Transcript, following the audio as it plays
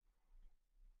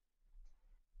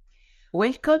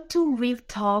Welcome to Real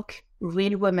Talk,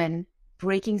 Real Women,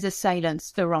 Breaking the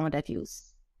Silence Around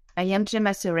Abuse. I am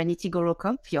Gemma Serenity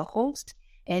Gorokov, your host,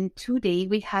 and today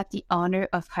we have the honor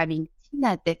of having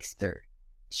Tina DEXTER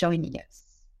joining us.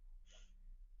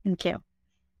 Thank you.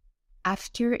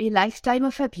 After a lifetime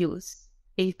of abuse,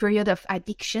 a period of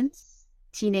addictions,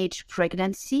 teenage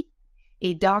pregnancy,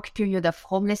 a dark period of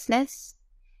homelessness,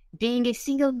 being a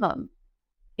single mom,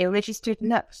 a registered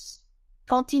nurse,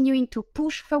 continuing to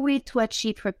push her way to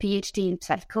achieve her PhD in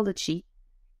psychology,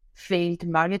 failed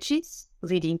marriages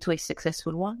leading to a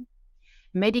successful one,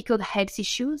 medical health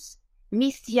issues,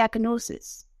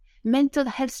 misdiagnosis, mental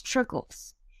health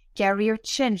struggles, career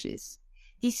changes,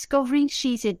 discovering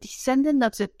she is a descendant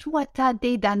of the Tuatha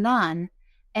De Danann,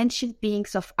 ancient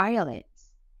beings of Ireland,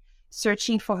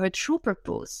 searching for her true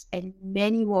purpose, and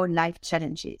many more life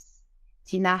challenges.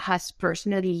 Tina has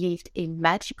personally lived a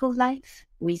magical life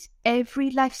with every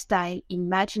lifestyle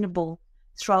imaginable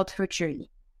throughout her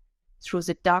journey. Through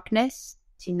the darkness,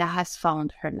 Tina has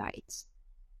found her light.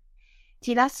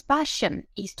 Tina's passion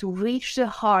is to reach the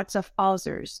hearts of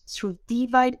others through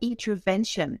divine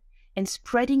intervention and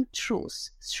spreading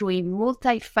truth through a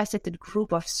multifaceted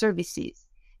group of services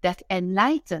that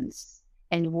enlightens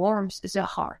and warms the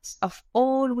hearts of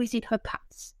all within her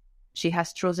path. She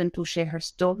has chosen to share her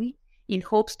story in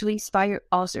hopes to inspire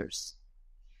others.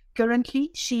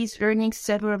 Currently, she is learning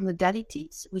several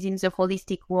modalities within the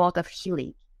holistic world of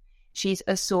healing. She is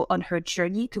also on her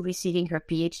journey to receiving her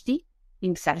PhD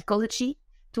in psychology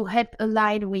to help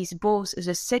align with both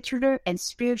the secular and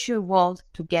spiritual world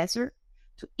together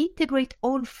to integrate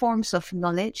all forms of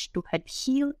knowledge to help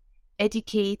heal,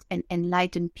 educate, and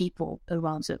enlighten people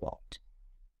around the world.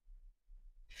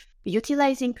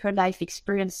 Utilizing her life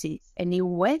experiences and a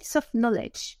wealth of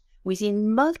knowledge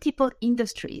within multiple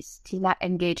industries, Tina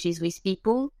engages with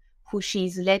people who she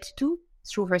is led to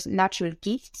through her natural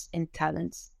gifts and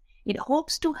talents in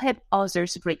hopes to help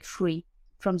others break free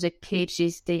from the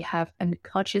cages they have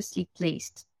unconsciously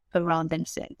placed around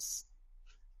themselves.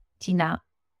 Tina,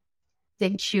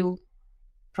 thank you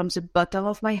from the bottom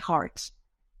of my heart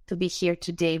to be here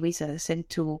today with us and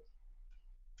to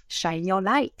shine your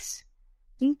light.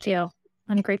 Thank you.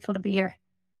 I'm grateful to be here.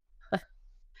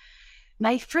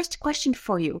 My first question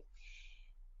for you.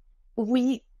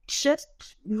 We just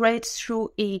read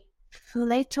through a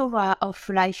plethora of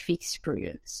life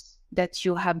experience that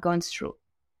you have gone through.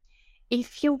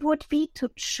 If you would be to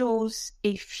choose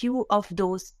a few of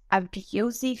those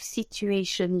abusive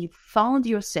situations you found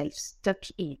yourself stuck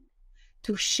in,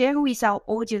 to share with our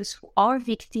audience who are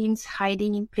victims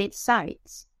hiding in plain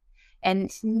sight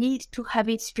and need to have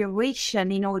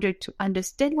inspiration in order to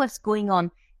understand what's going on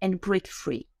and break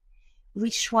free,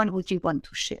 which one would you want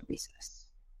to share with us?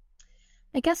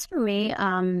 I guess for me,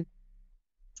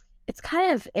 it's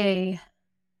kind of a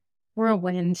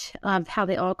whirlwind of how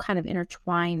they all kind of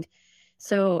intertwined.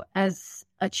 So as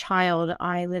a child,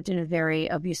 I lived in a very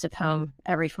abusive home,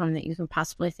 every form that you can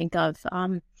possibly think of.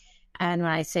 And when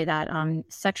I say that,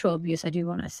 sexual abuse, I do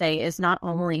want to say, is not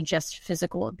only just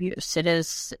physical abuse. It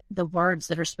is the words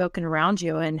that are spoken around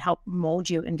you and help mold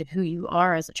you into who you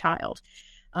are as a child.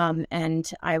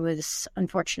 And I was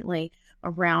unfortunately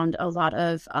around a lot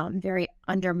of very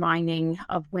undermining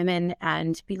of women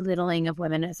and belittling of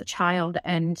women as a child.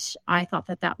 And I thought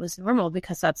that that was normal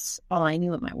because that's all I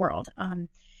knew in my world.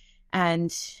 And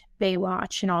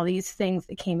Baywatch and all these things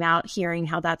that came out, hearing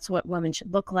how that's what women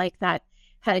should look like, that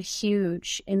had a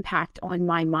huge impact on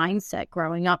my mindset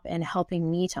growing up and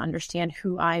helping me to understand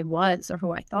who I was or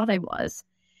who I thought I was.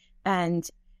 And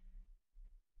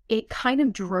it kind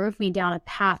of drove me down a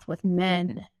path with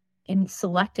men in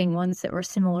selecting ones that were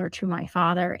similar to my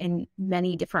father in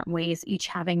many different ways, each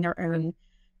having their own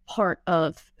part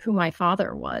of who my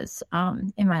father was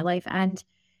in my life. And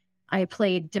I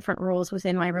played different roles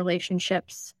within my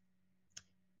relationships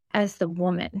as the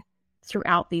woman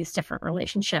throughout these different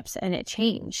relationships, and it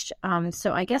changed.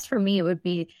 So I guess for me, it would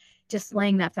be just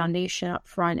laying that foundation up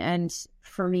front. And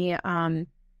for me,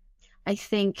 I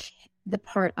think the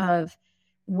part of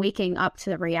waking up to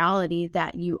the reality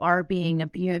that you are being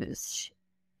abused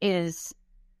is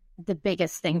the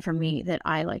biggest thing for me that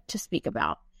I like to speak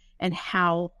about, and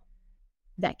how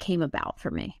that came about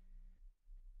for me.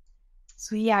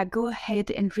 So yeah, go ahead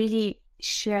and really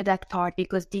share that part,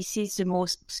 because this is the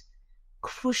most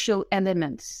crucial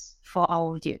elements for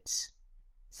our audience.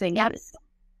 Thank you.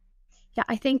 Yeah,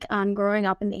 I think growing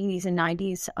up in the 80s and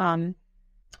 90s,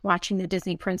 watching the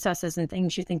Disney princesses and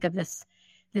things, you think of this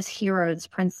hero, this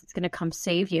prince that's going to come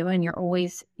save you, and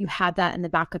you had that in the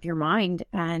back of your mind.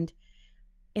 And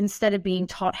instead of being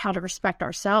taught how to respect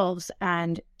ourselves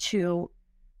and to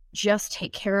just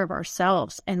take care of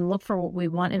ourselves and look for what we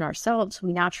want in ourselves,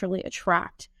 we naturally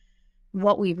attract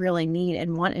what we really need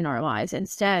and want in our lives.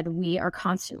 Instead, we are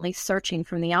constantly searching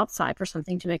from the outside for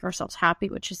something to make ourselves happy,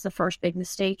 which is the first big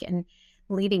mistake and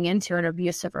leading into an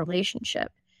abusive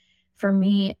relationship. For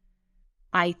me,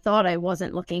 I thought I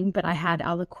wasn't looking, but I had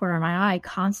out of the corner of my eye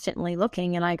constantly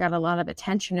looking, and I got a lot of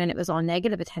attention, and it was all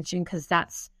negative attention because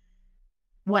that's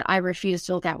what I refused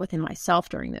to look at within myself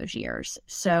during those years.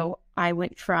 So I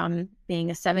went from being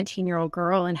a 17-year-old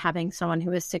girl and having someone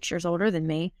who was 6 years older than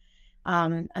me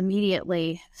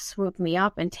immediately swoop me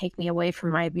up and take me away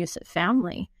from my abusive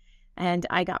family. And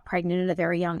I got pregnant at a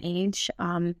very young age.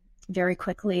 Very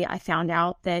quickly, I found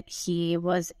out that he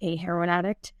was a heroin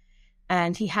addict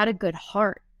and he had a good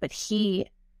heart. But he,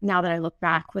 now that I look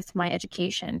back with my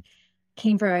education,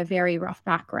 came from a very rough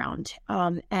background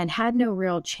and had no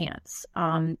real chance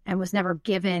and was never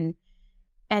given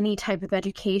any type of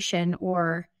education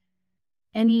or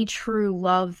any true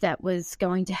love that was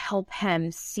going to help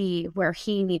him see where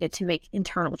he needed to make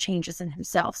internal changes in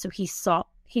himself. So he sought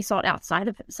outside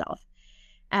of himself.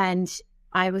 And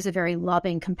I was a very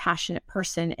loving, compassionate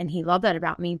person, and he loved that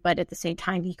about me. But at the same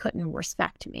time, he couldn't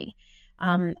respect me.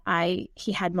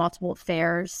 He had multiple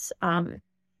affairs.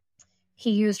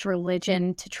 He used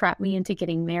religion to trap me into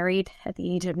getting married at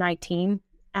the age of 19.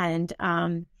 And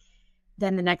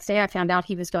then the next day I found out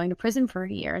he was going to prison for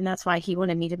a year, and that's why he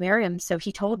wanted me to marry him. So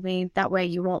he told me, that way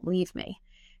you won't leave me.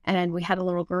 And we had a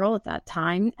little girl at that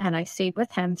time, and I stayed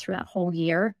with him through that whole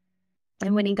year.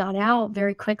 And when he got out,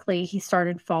 very quickly, he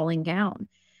started falling down.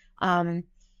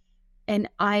 And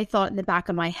I thought in the back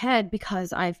of my head,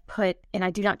 because and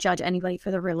I do not judge anybody for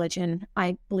their religion.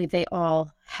 I believe they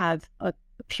all have a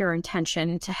pure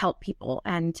intention to help people,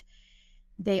 and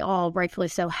they all, rightfully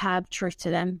so, have truth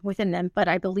to them, within them. But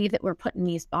I believe that we're put in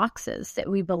these boxes that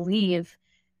we believe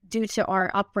due to our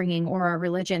upbringing or our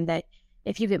religion that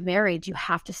if you get married, you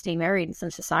have to stay married. In some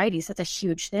societies, that's a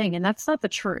huge thing. And that's not the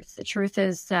truth. The truth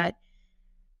is that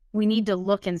we need to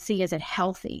look and see, is it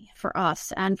healthy for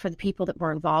us and for the people that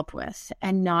we're involved with,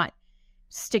 and not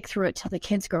stick through it till the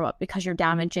kids grow up, because you're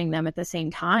damaging them at the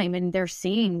same time. And they're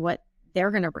seeing what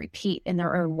they're going to repeat in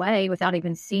their own way without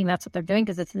even seeing that's what they're doing,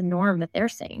 because it's the norm that they're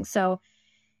seeing. So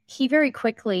he very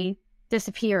quickly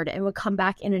disappeared and would come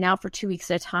back in and out for 2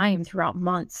 weeks at a time throughout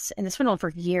months. And this went on for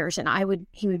years. And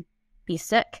he would be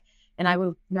sick, and I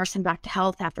would nurse him back to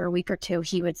health. After a week or two,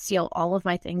 he would steal all of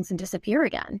my things and disappear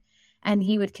again. And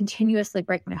he would continuously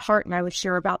break my heart. And I would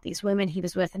hear about these women he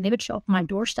was with, and they would show up on my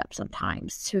doorstep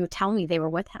sometimes to tell me they were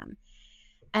with him.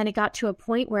 And it got to a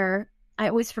point where I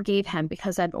always forgave him,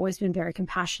 because I've always been very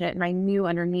compassionate, and I knew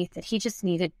underneath that he just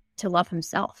needed to love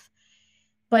himself.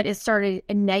 But it started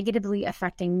negatively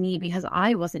affecting me because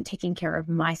I wasn't taking care of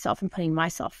myself and putting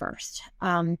myself first.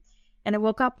 And I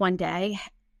woke up one day,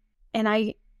 and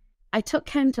I took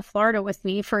him to Florida with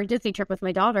me for a Disney trip with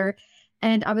my daughter.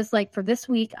 And I was like, for this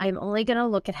week, I'm only going to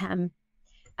look at him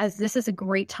as this is a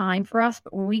great time for us.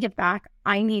 But when we get back,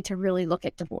 I need to really look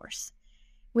at divorce.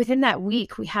 Within that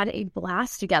week, we had a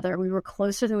blast together. We were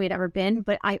closer than we'd ever been,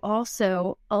 but I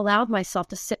also allowed myself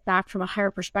to sit back from a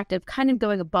higher perspective, kind of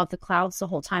going above the clouds the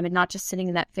whole time and not just sitting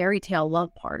in that fairy tale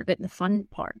love part of it and the fun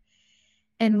part,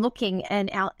 and looking and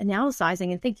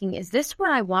analyzing and thinking, is this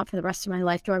what I want for the rest of my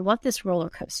life? Do I want this roller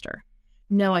coaster?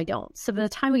 No, I don't. So by the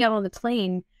time we got on the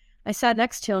plane, I sat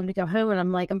next to him to go home, and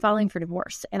I'm like, I'm filing for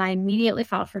divorce. And I immediately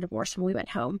filed for divorce when we went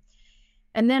home.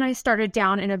 And then I started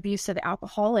down an abusive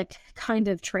alcoholic kind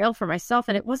of trail for myself.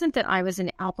 And it wasn't that I was an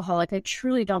alcoholic. I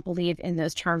truly don't believe in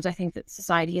those terms. I think that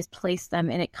society has placed them,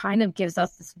 and it kind of gives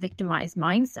us this victimized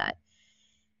mindset.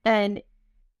 And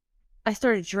I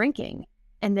started drinking,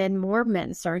 and then more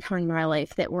men started coming into my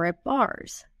life that were at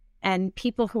bars. And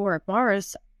people who are at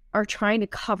bars are trying to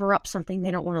cover up something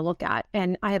they don't want to look at.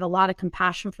 And I have a lot of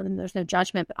compassion for them. There's no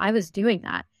judgment, but I was doing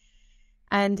that.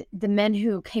 And the men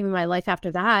who came in my life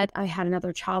after that, I had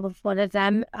another child with one of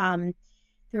them. There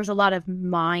was a lot of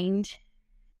mind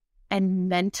and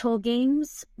mental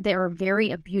games. They are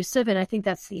very abusive. And I think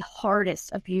that's the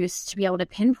hardest abuse to be able to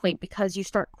pinpoint, because you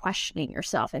start questioning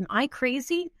yourself. Am I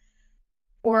crazy?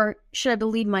 Or should I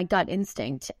believe my gut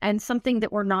instinct? And something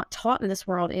that we're not taught in this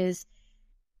world is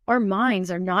our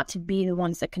minds are not to be the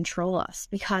ones that control us,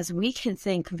 because we can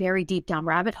think very deep down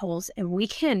rabbit holes, and we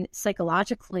can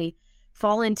psychologically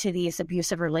fall into these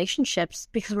abusive relationships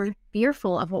because we're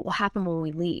fearful of what will happen when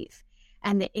we leave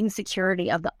and the insecurity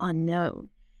of the unknown.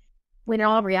 When in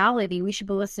all reality, we should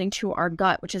be listening to our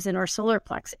gut, which is in our solar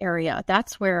plex area.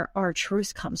 That's where our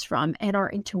truth comes from, and our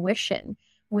intuition,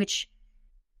 which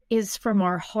is from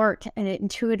our heart and it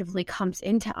intuitively comes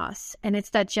into us. And it's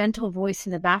that gentle voice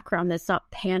in the background that's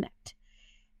not panicked.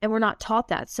 And we're not taught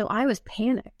that. So I was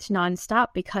panicked nonstop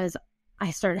because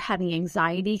I started having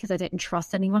anxiety because I didn't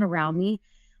trust anyone around me.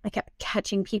 I kept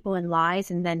catching people in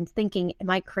lies and then thinking, am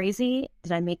I crazy?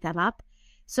 Did I make that up?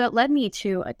 So it led me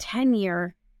to a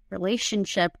 10-year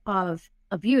relationship of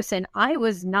abuse. And I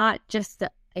was not just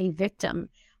a victim.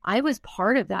 I was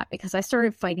part of that because I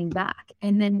started fighting back.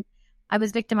 And then I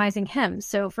was victimizing him.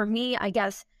 So for me, I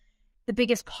guess the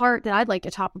biggest part that I'd like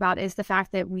to talk about is the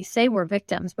fact that we say we're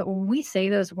victims, but when we say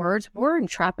those words, we're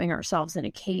entrapping ourselves in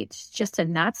a cage, just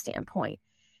in that standpoint.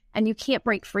 And you can't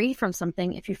break free from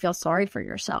something if you feel sorry for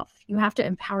yourself. You have to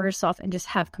empower yourself and just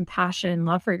have compassion and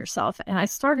love for yourself. And I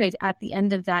started at the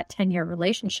end of that 10-year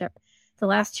relationship. The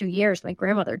last 2 years, my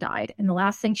grandmother died. And the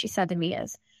last thing she said to me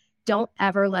is, don't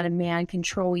ever let a man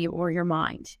control you or your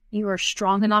mind. You are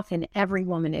strong enough, and every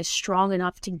woman is strong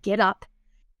enough to get up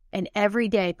and every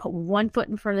day put one foot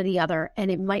in front of the other.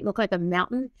 And it might look like a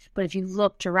mountain, but if you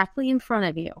look directly in front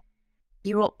of you,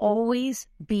 you will always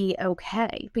be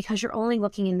okay because you're only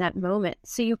looking in that moment.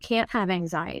 So you can't have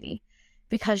anxiety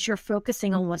because you're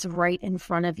focusing on what's right in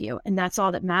front of you. And that's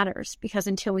all that matters, because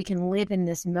until we can live in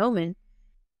this moment,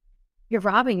 you're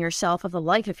robbing yourself of a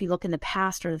life if you look in the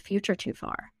past or the future too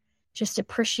far. Just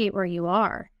appreciate where you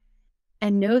are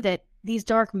and know that these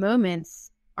dark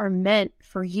moments are meant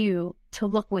for you to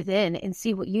look within and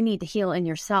see what you need to heal in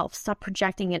yourself. Stop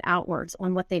projecting it outwards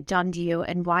on what they've done to you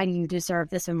and why do you deserve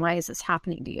this and why is this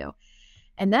happening to you.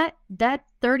 And that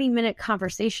 30-minute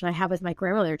conversation I had with my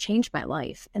grandmother changed my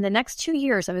life. And the next 2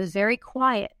 years, I was very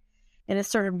quiet and I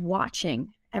started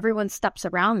watching everyone's steps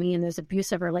around me in those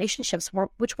abusive relationships,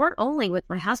 which weren't only with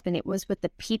my husband, it was with the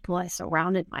people I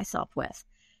surrounded myself with,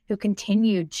 who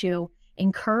continued to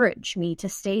encourage me to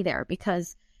stay there.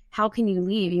 Because how can you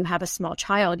leave? You have a small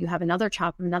child, you have another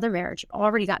child from another marriage, you've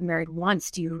already gotten married once.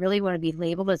 Do you really want to be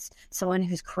labeled as someone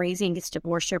who's crazy and gets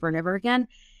divorced over and over again?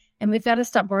 And we've got to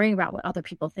stop worrying about what other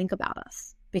people think about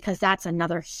us, because that's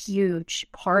another huge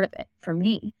part of it for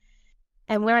me.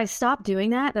 And when I stopped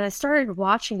doing that, and I started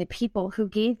watching the people who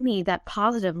gave me that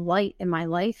positive light in my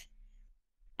life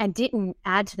and didn't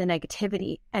add to the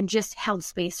negativity and just held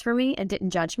space for me and didn't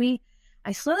judge me,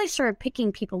 I slowly started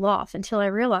picking people off until I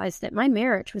realized that my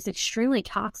marriage was extremely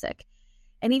toxic.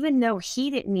 And even though he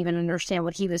didn't even understand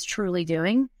what he was truly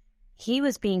doing, he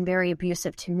was being very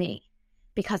abusive to me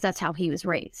because that's how he was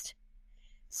raised.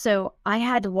 So I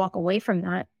had to walk away from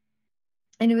that.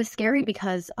 And it was scary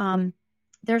because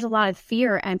there's a lot of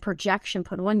fear and projection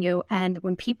put on you. And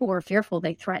when people are fearful,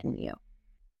 they threaten you.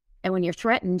 And when you're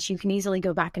threatened, you can easily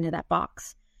go back into that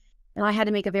box. And I had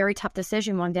to make a very tough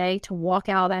decision one day to walk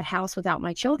out of that house without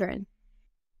my children.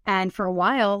 And for a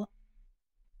while,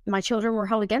 my children were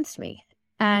held against me.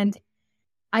 And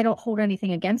I don't hold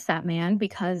anything against that man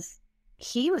because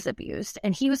he was abused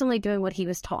and he was only doing what he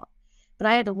was taught. But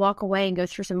I had to walk away and go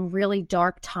through some really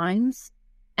dark times.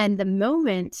 And the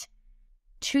moment,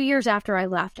 2 years after I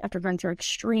left, after going through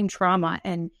extreme trauma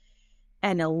and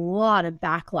a lot of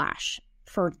backlash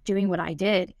for doing what I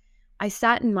did, I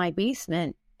sat in my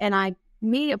basement and I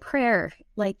made a prayer,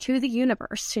 like, to the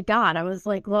universe, to God. I was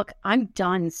like, look, I'm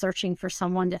done searching for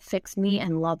someone to fix me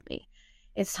and love me.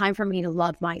 It's time for me to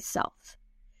love myself.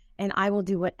 And I will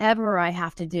do whatever I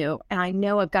have to do. And I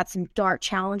know I've got some dark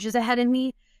challenges ahead of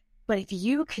me, but if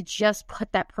you could just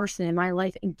put that person in my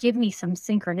life and give me some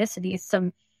synchronicities,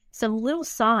 some little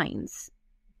signs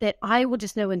that I will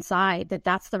just know inside that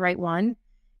that's the right one,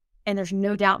 and there's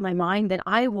no doubt in my mind, that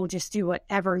I will just do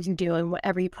whatever you do and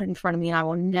whatever you put in front of me, and I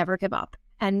will never give up.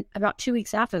 And about 2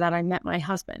 weeks after that, I met my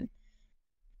husband,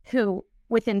 who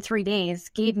within 3 days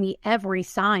gave me every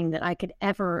sign that I could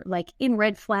ever, like, in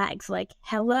red flags, like,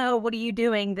 hello, what are you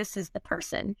doing? This is the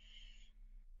person.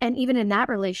 And even in that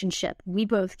relationship, we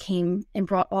both came and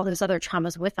brought all those other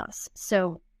traumas with us.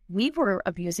 So we were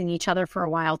abusing each other for a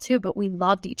while too, but we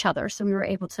loved each other. So we were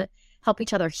able to help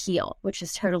each other heal, which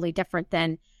is totally different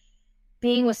than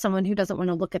being with someone who doesn't want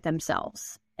to look at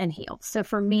themselves and heal. So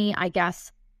for me, I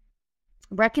guess,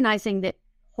 recognizing that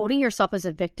holding yourself as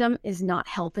a victim is not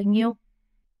helping you.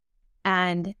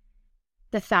 And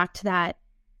the fact that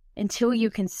until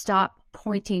you can stop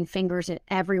pointing fingers at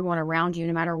everyone around you,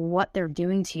 no matter what they're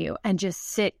doing to you, and just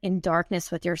sit in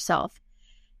darkness with yourself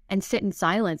and sit in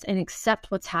silence and accept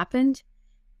what's happened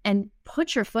and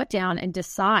put your foot down and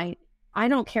decide, I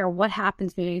don't care what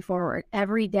happens moving forward.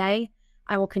 Every day,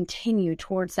 I will continue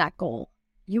towards that goal.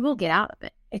 You will get out of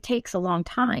it. It takes a long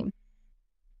time,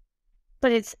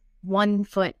 but it's one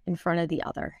foot in front of the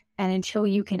other. And until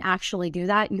you can actually do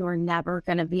that, you're never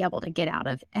going to be able to get out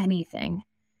of anything.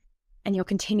 And you'll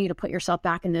continue to put yourself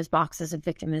back in those boxes of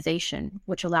victimization,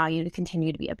 which allow you to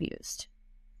continue to be abused.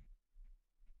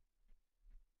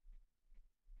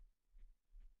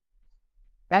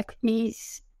 That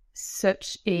is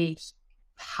such a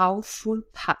powerful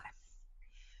path.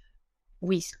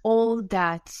 With all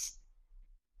that,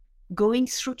 going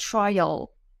through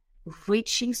trial,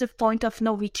 reaching the point of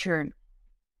no return,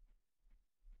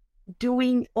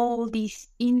 doing all this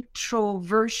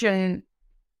introversion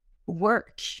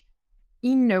work,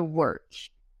 inner work,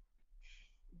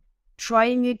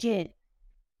 trying again,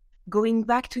 going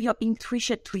back to your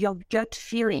intuition, to your gut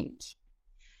feeling,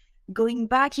 going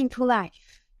back into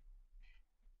life,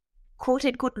 quote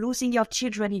unquote, losing your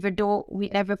children, even though we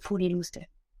never fully lose them.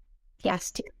 Yes,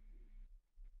 still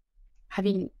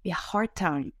having a hard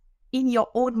time in your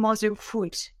own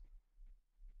motherhood.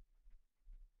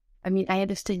 I mean, I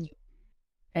understand you,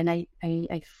 and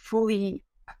I fully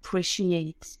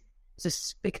appreciate the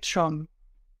spectrum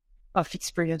of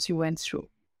experience you went through.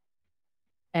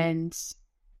 And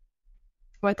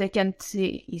what I can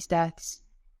say is that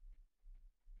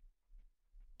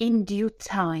in due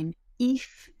time,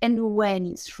 if and when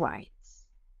it's right,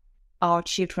 our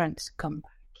children come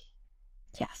back.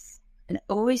 Yes. And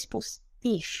always post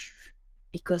if,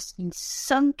 because in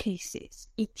some cases,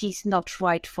 it is not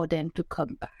right for them to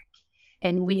come back.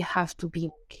 And we have to be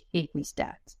okay with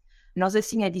that. Another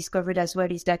thing I discovered as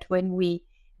well is that when we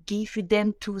give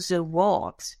them to the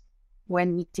world,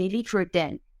 when we deliver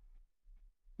them,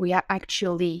 we are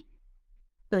actually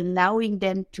allowing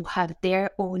them to have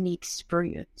their own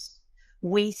experience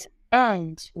with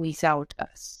and without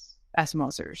us as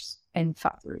mothers and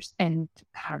fathers and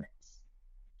parents.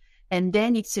 And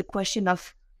then it's a question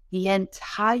of the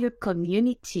entire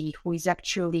community who is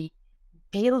actually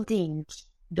building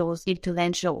those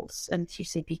intellectuals until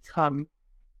they become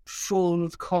full,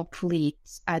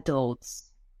 complete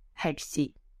adults,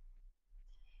 healthy.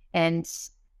 And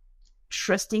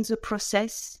trusting the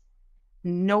process,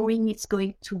 knowing it's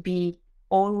going to be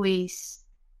always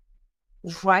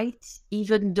right,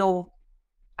 even though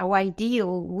our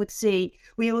ideal would say,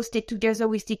 we will stay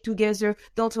together,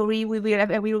 don't worry, we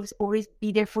will always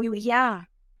be there for you. Yeah,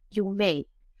 you may,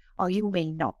 or you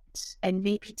may not. And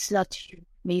maybe it's not you,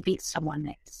 maybe it's someone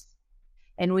else.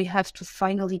 And we have to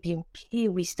finally be okay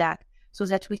with that so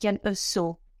that we can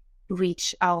also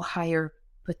reach our higher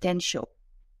potential.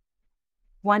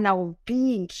 One of our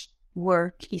big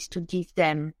work is to give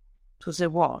them to the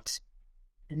world.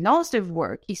 Another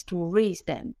work is to raise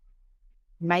them.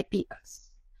 Might be us,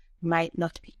 might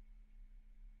not be.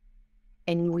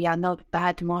 And we are not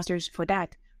bad mothers for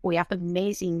that. We are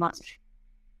amazing mothers.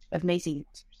 Amazing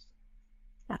mothers.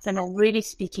 That's, and I'm really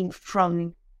speaking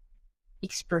from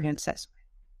experience as well,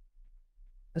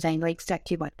 because I know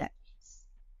exactly what that means.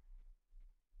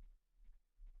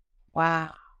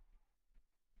 Wow.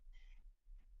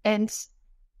 And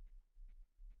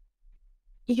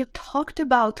you talked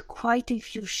about quite a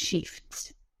few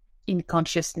shifts in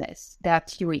consciousness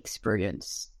that you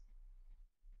experienced.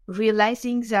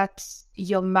 Realizing that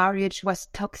your marriage was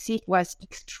toxic, was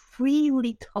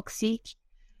extremely toxic,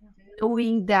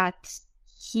 knowing that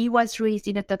he was raised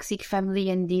in a toxic family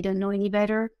and didn't know any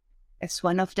better, as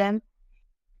one of them.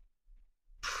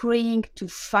 Praying to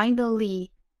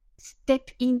finally step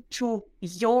into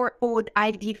your own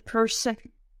ideal person.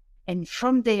 And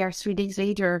from there, 3 days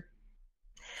later,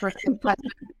 for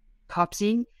pops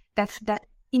in. That's that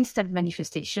instant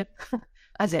manifestation,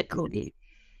 as I call it.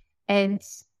 And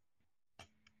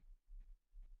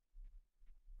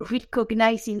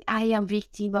recognizing I am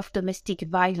victim of domestic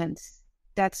violence.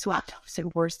 That's one of the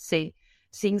worst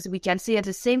things we can say. At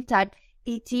the same time,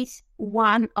 it is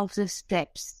one of the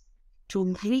steps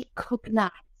to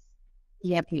recognize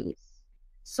the abuse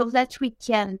so that we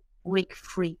can break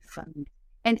free from it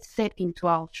and step into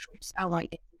our truth, our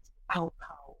identity, our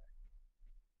power.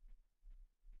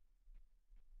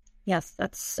 Yes,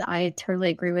 I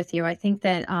totally agree with you. I think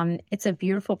that it's a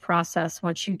beautiful process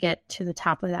once you get to the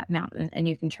top of that mountain and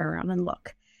you can turn around and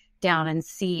look down and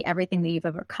see everything that you've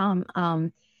overcome.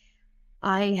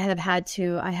 I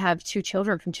have 2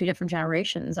 children from 2 different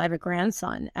generations. I have a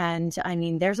grandson. And I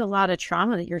mean, there's a lot of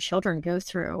trauma that your children go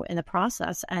through in the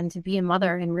process. And to be a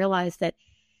mother and realize that,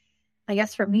 I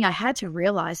guess for me, I had to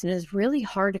realize, and it is really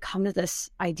hard to come to this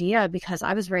idea because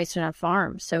I was raised on a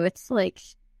farm. So it's like,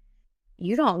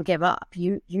 you don't give up.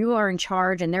 You are in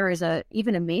charge, and there is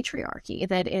even a matriarchy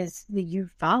that you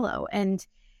follow. And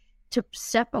to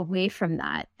step away from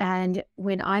that. And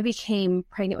when I became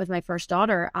pregnant with my first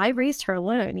daughter, I raised her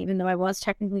alone, even though I was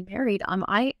technically married.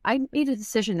 I made a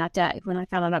decision that day when I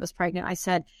found out I was pregnant. I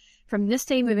said, from this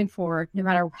day moving forward, no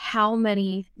matter how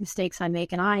many mistakes I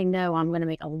make, and I know I'm going to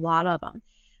make a lot of them,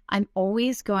 I'm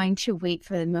always going to wait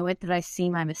for the moment that I see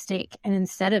my mistake. And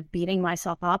instead of beating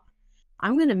myself up,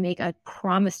 I'm going to make a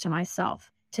promise to myself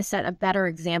to set a better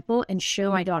example and show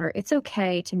my daughter it's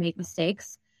okay to make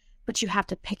mistakes, but you have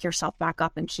to pick yourself back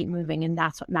up and keep moving. And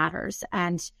that's what matters.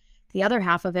 And the other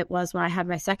half of it was when I had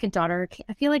my second daughter.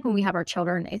 I feel like when we have our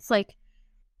children, it's like,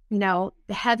 the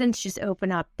heavens just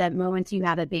open up that moment you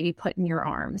have a baby put in your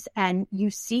arms and you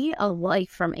see a life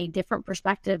from a different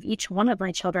perspective. Each one of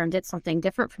my children did something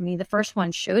different for me. The first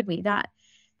one showed me that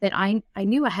I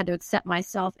knew I had to accept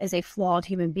myself as a flawed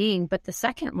human being. But the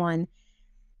second one,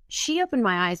 she opened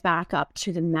my eyes back up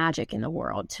to the magic in the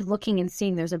world, to looking and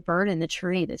seeing there's a bird in the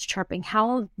tree that's chirping.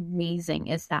 How amazing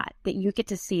is that you get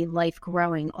to see life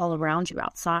growing all around you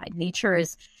outside? Nature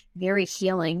is very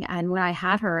healing. And when I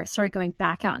had her, I started going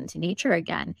back out into nature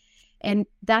again. And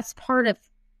that's part of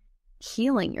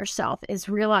healing yourself, is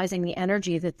realizing the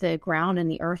energy that the ground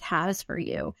and the earth has for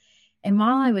you. And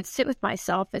while I would sit with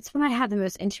myself, it's when I had the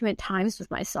most intimate times with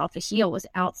myself to heal, was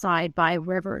outside by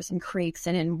rivers and creeks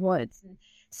and in woods, and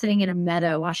sitting in a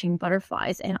meadow watching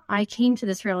butterflies. And I came to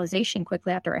this realization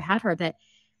quickly after I had her that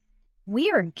we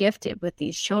are gifted with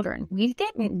these children. We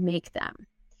didn't make them.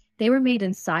 They were made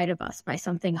inside of us by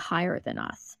something higher than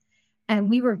us.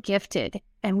 And we were gifted,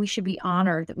 and we should be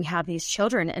honored that we have these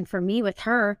children. And for me, with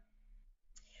her,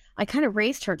 I kind of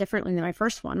raised her differently than my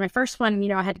first one. My first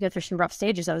one, I had to go through some rough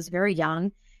stages. I was very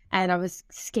young and I was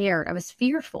scared. I was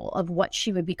fearful of what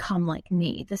she would become like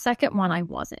me. The second one, I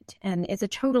wasn't. And it's a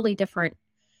totally different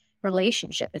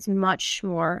relationship. It's much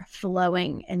more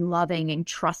flowing and loving and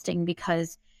trusting,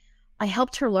 because I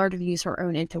helped her learn to use her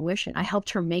own intuition. I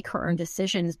helped her make her own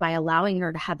decisions by allowing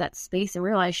her to have that space and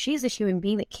realize she's a human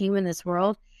being that came in this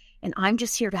world, and I'm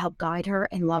just here to help guide her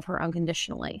and love her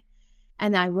unconditionally.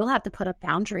 And I will have to put up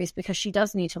boundaries, because she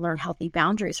does need to learn healthy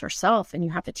boundaries herself, and you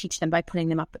have to teach them by putting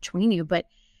them up between you. But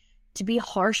to be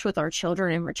harsh with our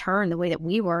children in return the way that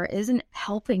we were isn't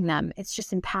helping them. It's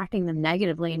just impacting them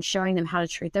negatively and showing them how to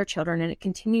treat their children. And it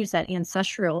continues that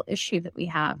ancestral issue that we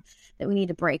have that we need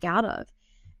to break out of.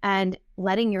 And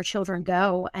letting your children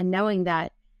go and knowing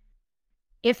that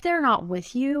if they're not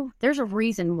with you, there's a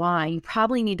reason why. You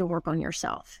probably need to work on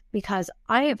yourself, because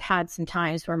I have had some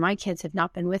times where my kids have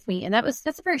not been with me. And that's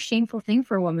a very shameful thing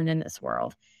for a woman in this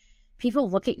world. People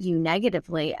look at you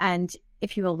negatively. And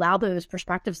if you allow those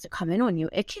perspectives to come in on you,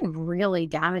 it can really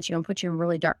damage you and put you in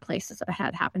really dark places. That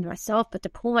had happened to myself. But to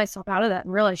pull myself out of that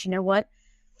and realize, you know what?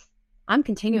 I'm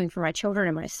continuing for my children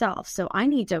and myself. So I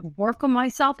need to work on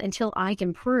myself until I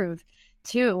can prove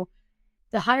to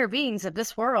the higher beings of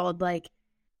this world, like,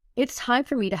 it's time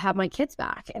for me to have my kids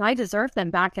back, and I deserve them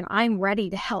back, and I'm ready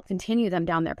to help continue them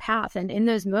down their path. And in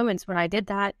those moments when I did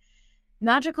that,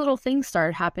 magic little things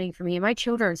started happening for me, and my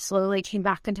children slowly came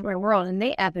back into my world, and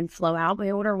they ebb and flow out. My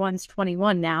older one's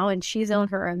 21 now, and she's on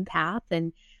her own path,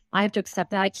 and I have to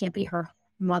accept that I can't be her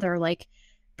mother like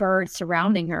bird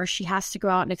surrounding her. She has to go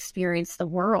out and experience the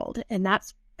world, and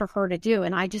that's for her to do.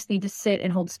 And I just need to sit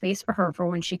and hold space for her for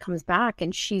when she comes back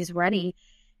and she's ready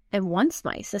and wants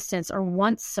my assistance or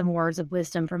wants some words of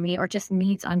wisdom from me or just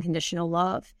needs unconditional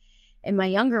love. And my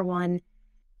younger one,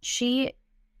 she's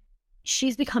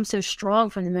become so strong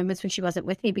from the moments when she wasn't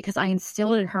with me, because I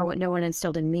instilled in her what no one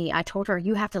instilled in me. I told her,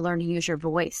 you have to learn to use your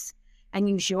voice and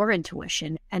use your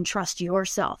intuition and trust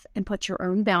yourself and put your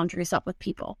own boundaries up with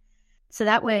people. So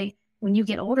that way, when you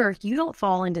get older, you don't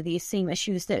fall into these same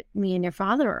issues that me and your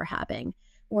father are having,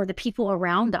 or the people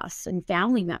around us and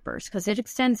family members, because it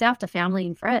extends out to family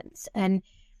and friends. And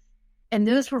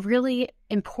those were really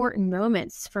important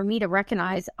moments for me to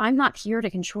recognize I'm not here to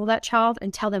control that child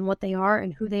and tell them what they are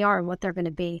and who they are and what they're going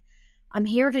to be. I'm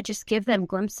here to just give them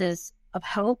glimpses of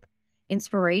hope,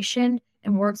 inspiration,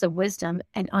 and words of wisdom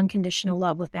and unconditional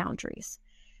love with boundaries.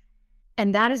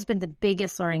 And that has been the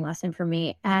biggest learning lesson for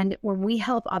me. And when we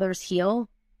help others heal,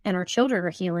 and our children are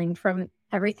healing from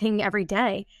everything every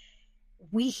day,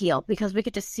 we heal because we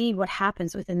get to see what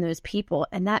happens within those people.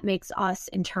 And that makes us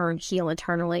in turn heal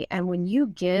internally. And when you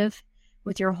give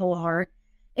with your whole heart,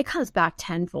 it comes back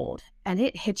tenfold and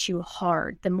it hits you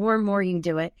hard. The more and more you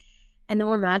do it, and the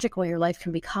more magical your life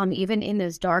can become, even in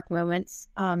those dark moments.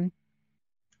 I'd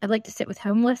like to sit with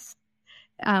homeless.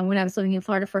 When I was living in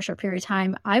Florida for a short period of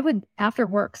time, I would, after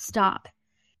work, stop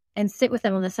and sit with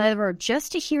them on the side of the road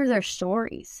just to hear their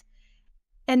stories.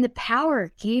 And the power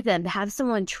it gave them to have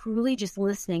someone truly just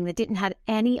listening that didn't have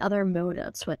any other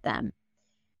motives with them.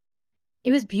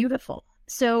 It was beautiful.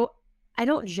 So I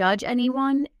don't judge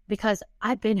anyone, because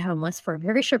I've been homeless for a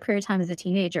very short period of time as a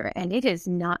teenager, and it is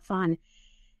not fun.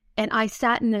 And I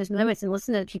sat in those moments and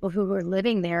listened to people who were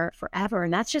living there forever.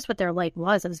 And that's just what their life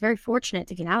was. I was very fortunate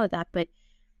to get out of that. But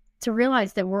to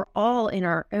realize that we're all in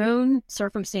our own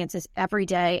circumstances every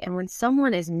day. And when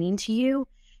someone is mean to you,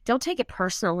 don't take it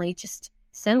personally. Just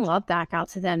send love back out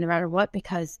to them no matter what,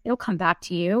 because it'll come back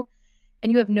to you.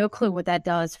 And you have no clue what that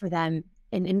does for them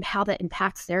and how that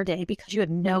impacts their day, because you have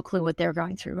no clue what they're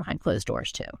going through behind closed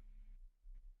doors too.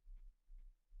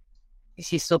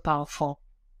 This is so powerful.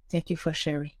 Thank you for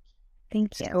sharing.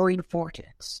 Thank you. So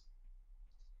important.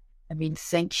 I mean,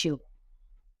 thank you. You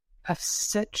have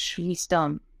such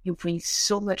wisdom. You bring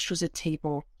so much to the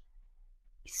table.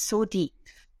 It's so deep,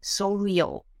 so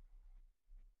real.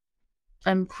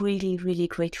 I'm really, really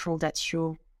grateful that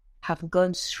you have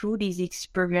gone through this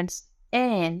experience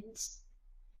and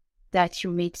that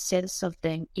you made sense of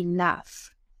them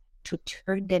enough to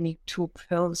turn them into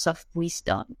pearls of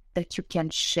wisdom that you can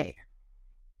share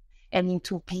and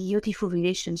into beautiful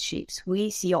relationships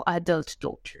with your adult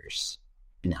daughters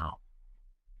now.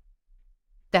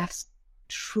 That's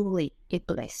truly a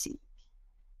blessing.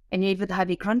 And you even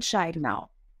have a grandchild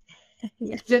now.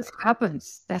 It just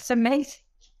happens. That's amazing.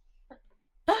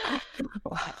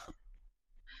 Wow.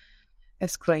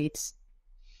 That's great.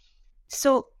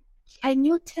 So can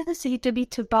you tell us a little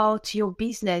bit about your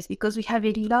business? Because we have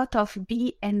a lot of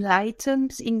be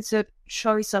enlightened in the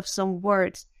choice of some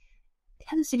words.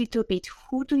 Tell us a little bit.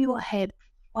 Who do you help?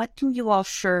 What do you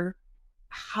offer?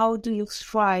 How do you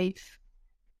thrive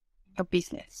your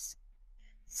business?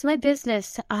 So my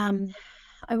business, I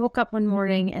woke up one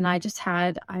morning and I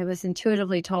was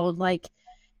intuitively told, like,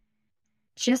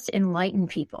 just enlighten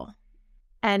people.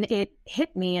 And it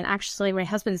hit me. And actually, my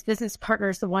husband's business partner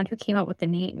is the one who came up with the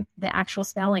name, the actual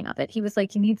spelling of it. He was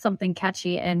like, you need something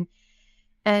catchy. And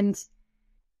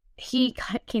he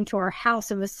came to our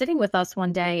house and was sitting with us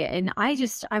one day. And I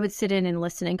would sit in and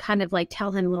listen and kind of like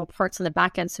tell him little parts on the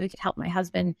back end so he could help my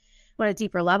husband on a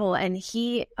deeper level. And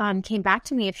he came back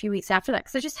to me a few weeks after that,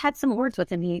 because I just had some words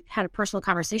with him. He had a personal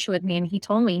conversation with me and he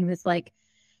told me, he was like,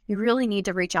 you really need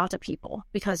to reach out to people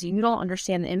because you don't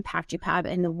understand the impact you have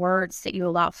and the words that you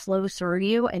allow flow through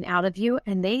you and out of you.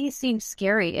 And they seem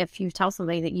scary if you tell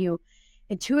somebody that you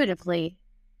intuitively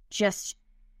just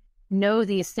know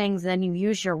these things, then you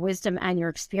use your wisdom and your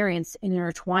experience and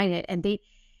intertwine it. And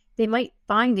they might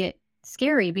find it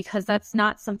scary because that's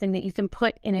not something that you can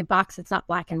put in a box. It's not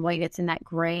black and white. It's in that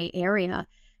gray area.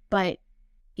 But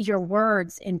your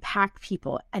words impact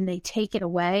people and they take it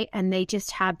away and they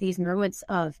just have these moments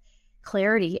of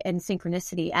clarity and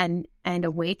synchronicity and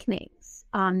awakenings.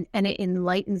 And it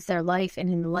enlightens their life and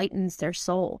enlightens their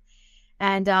soul.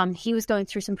 And he was going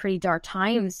through some pretty dark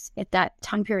times at that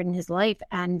time period in his life.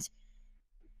 And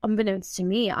unbeknownst to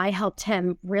me, I helped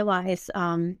him realize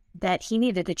that he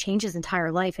needed to change his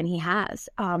entire life, and he has.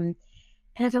 And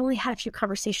I've only had a few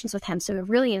conversations with him, so it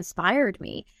really inspired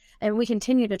me. And we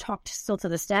continue to talk still to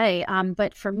this day.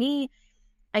 But for me,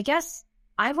 I guess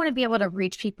I want to be able to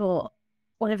reach people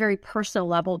on a very personal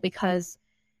level because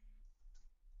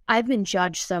I've been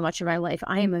judged so much in my life.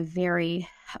 I am a very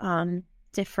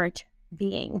different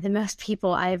being than most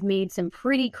people. I have made some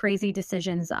pretty crazy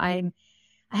decisions. I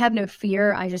have no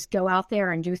fear. I just go out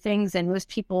there and do things. And most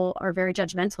people are very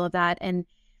judgmental of that. And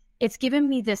it's given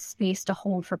me this space to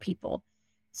hold for people.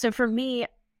 So for me,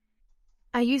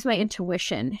 I use my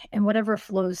intuition and whatever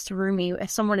flows through me. If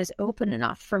someone is open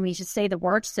enough for me to say the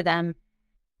words to them,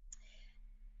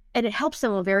 and it helps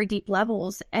them on very deep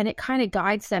levels, and it kind of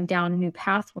guides them down new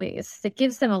pathways that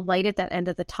gives them a light at that end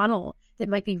of the tunnel that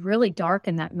might be really dark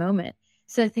in that moment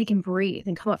so that they can breathe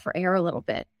and come up for air a little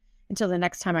bit until the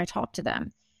next time I talk to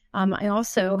them. I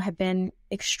also have been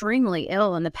extremely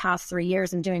ill in the past 3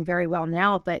 years. I'm doing very well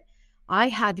now, but I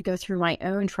had to go through my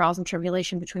own trials and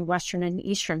tribulation between Western and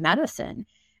Eastern medicine.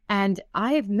 And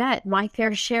I've met my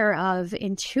fair share of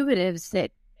intuitives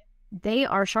that they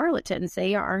are charlatans.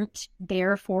 They aren't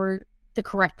there for the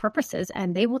correct purposes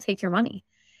and they will take your money.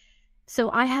 So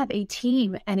I have a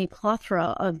team and a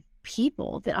plethora of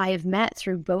people that I have met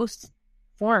through both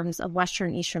forms of Western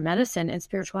and Eastern medicine and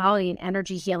spirituality and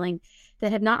energy healing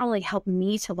that have not only helped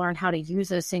me to learn how to use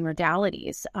those same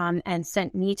modalities and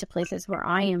sent me to places where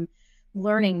I am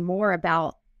learning more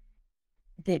about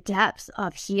the depths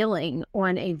of healing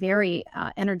on a very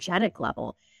energetic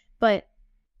level. But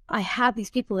I have these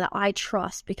people that I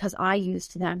trust because I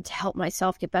used them to help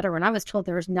myself get better when I was told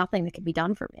there was nothing that could be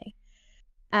done for me.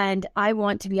 And I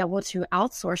want to be able to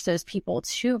outsource those people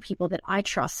to people that I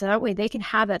trust. So that way they can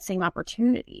have that same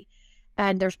opportunity.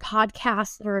 And there's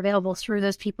podcasts that are available through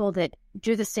those people that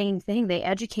do the same thing. They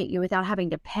educate you without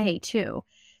having to pay too.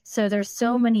 So there's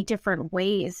so many different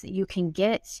ways that you can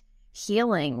get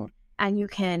healing and you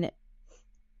can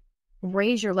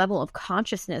raise your level of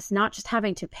consciousness, not just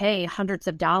having to pay hundreds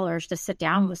of dollars to sit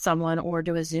down with someone or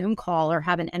do a Zoom call or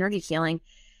have an energy healing.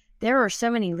 There are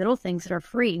so many little things that are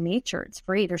free. Nature, it's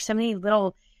free. There's so many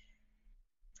little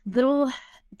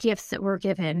gifts that we're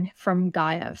given from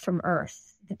Gaia, from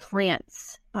Earth, the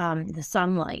plants, the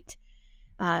sunlight,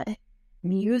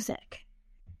 music.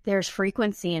 There's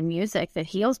frequency in music that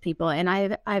heals people. And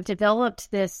I've developed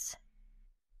this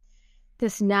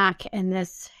knack and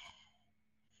this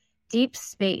deep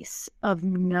space of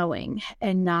knowing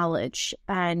and knowledge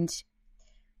and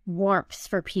warmth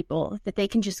for people that they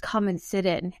can just come and sit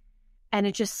in, and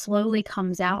it just slowly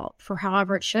comes out for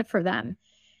however it should for them.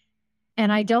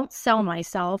 And I don't sell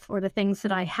myself or the things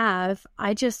that I have.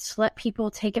 I just let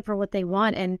people take it for what they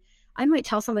want. And I might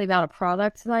tell somebody about a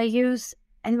product that I use,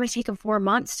 and it might take them 4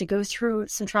 months to go through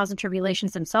some trials and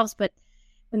tribulations themselves. But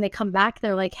when they come back,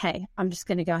 they're like, hey, I'm just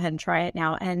going to go ahead and try it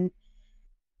now. And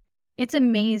it's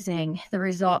amazing the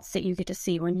results that you get to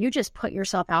see when you just put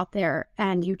yourself out there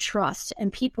and you trust,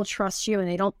 and people trust you, and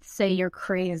they don't say you're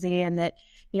crazy and that,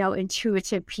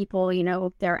 intuitive people,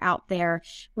 they're out there.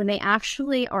 When they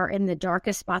actually are in the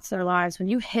darkest spots of their lives, when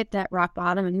you hit that rock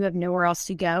bottom and you have nowhere else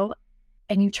to go,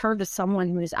 and you turn to someone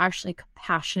who is actually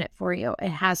compassionate for you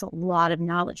and has a lot of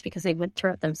knowledge because they went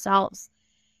through it themselves,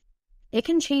 it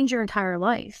can change your entire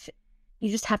life. You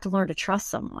just have to learn to trust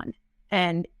someone.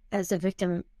 And as a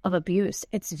victim of abuse,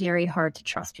 it's very hard to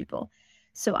trust people.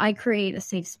 So I create a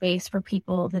safe space for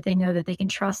people that they know that they can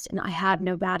trust, and I have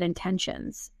no bad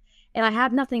intentions. And I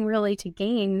have nothing really to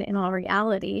gain in all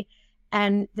reality,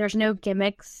 and there's no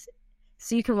gimmicks,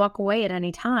 so you can walk away at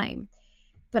any time.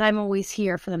 But I'm always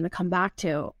here for them to come back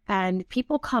to. And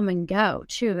people come and go,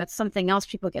 too. That's something else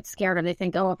people get scared of. They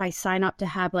think, oh, if I sign up to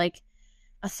have like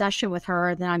a session with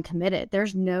her, then I'm committed.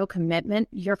 There's no commitment.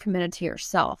 You're committed to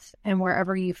yourself. And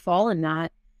wherever you fall in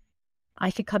that,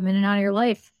 I could come in and out of your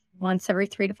life once every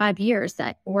 3 to 5 years.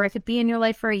 Or I could be in your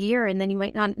life for a year, and then you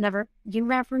might never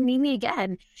need me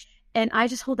again. And I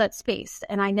just hold that space,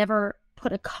 and I never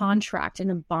put a contract and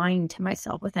a bind to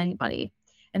myself with anybody.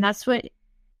 And that's where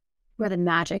the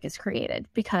magic is created,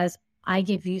 because I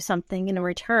give you something in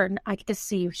return. I get to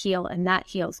see you heal, and that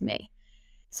heals me.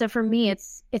 So for me,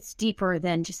 it's deeper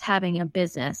than just having a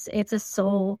business. It's a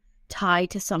soul tie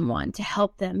to someone to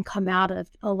help them come out of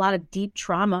a lot of deep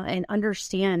trauma and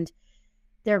understand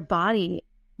their body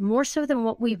more so than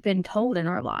what we've been told in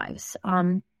our lives.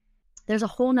 There's a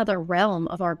whole nother realm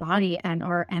of our body and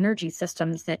our energy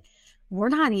systems that we're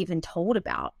not even told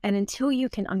about. And until you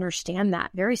can understand that,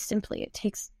 very simply, it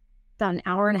takes about an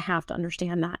hour and a half to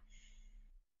understand that.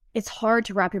 It's hard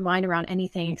to wrap your mind around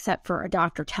anything except for a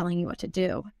doctor telling you what to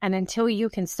do. And until you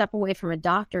can step away from a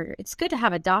doctor, it's good to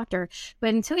have a doctor,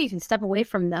 but until you can step away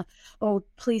from oh,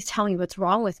 please tell me what's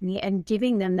wrong with me, and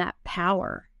giving them that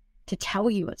power to tell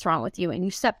you what's wrong with you, and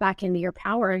you step back into your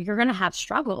power, you're going to have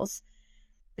struggles,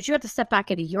 but you have to step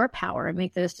back into your power and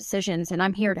make those decisions. And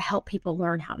I'm here to help people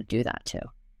learn how to do that too.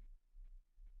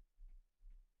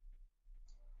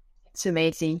 It's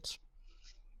amazing.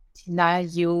 Tina,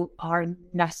 you are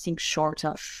nothing short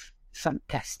of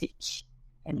fantastic.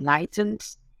 Enlightened.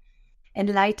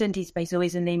 Enlightened is, by the way,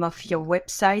 the name of your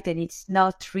website, and it's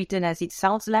not written as it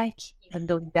sounds like, even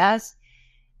though it does.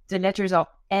 The letters are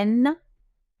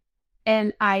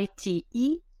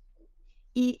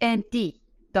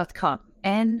NLITEEND.com.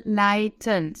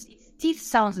 Enlightened. It still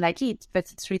sounds like it,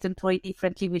 but it's written totally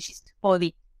differently, which is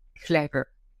totally clever.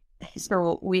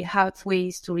 So we have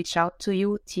ways to reach out to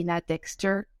you, Tina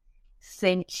DEXTER.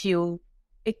 Thank you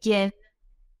again.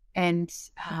 And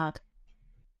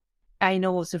I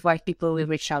know the right people will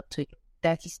reach out to you.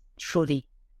 That is truly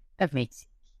amazing.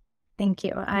 Thank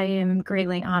you. I am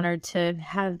greatly honored to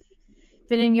have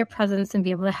been in your presence and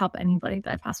be able to help anybody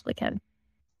that I possibly can.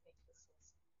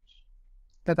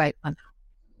 Bye-bye.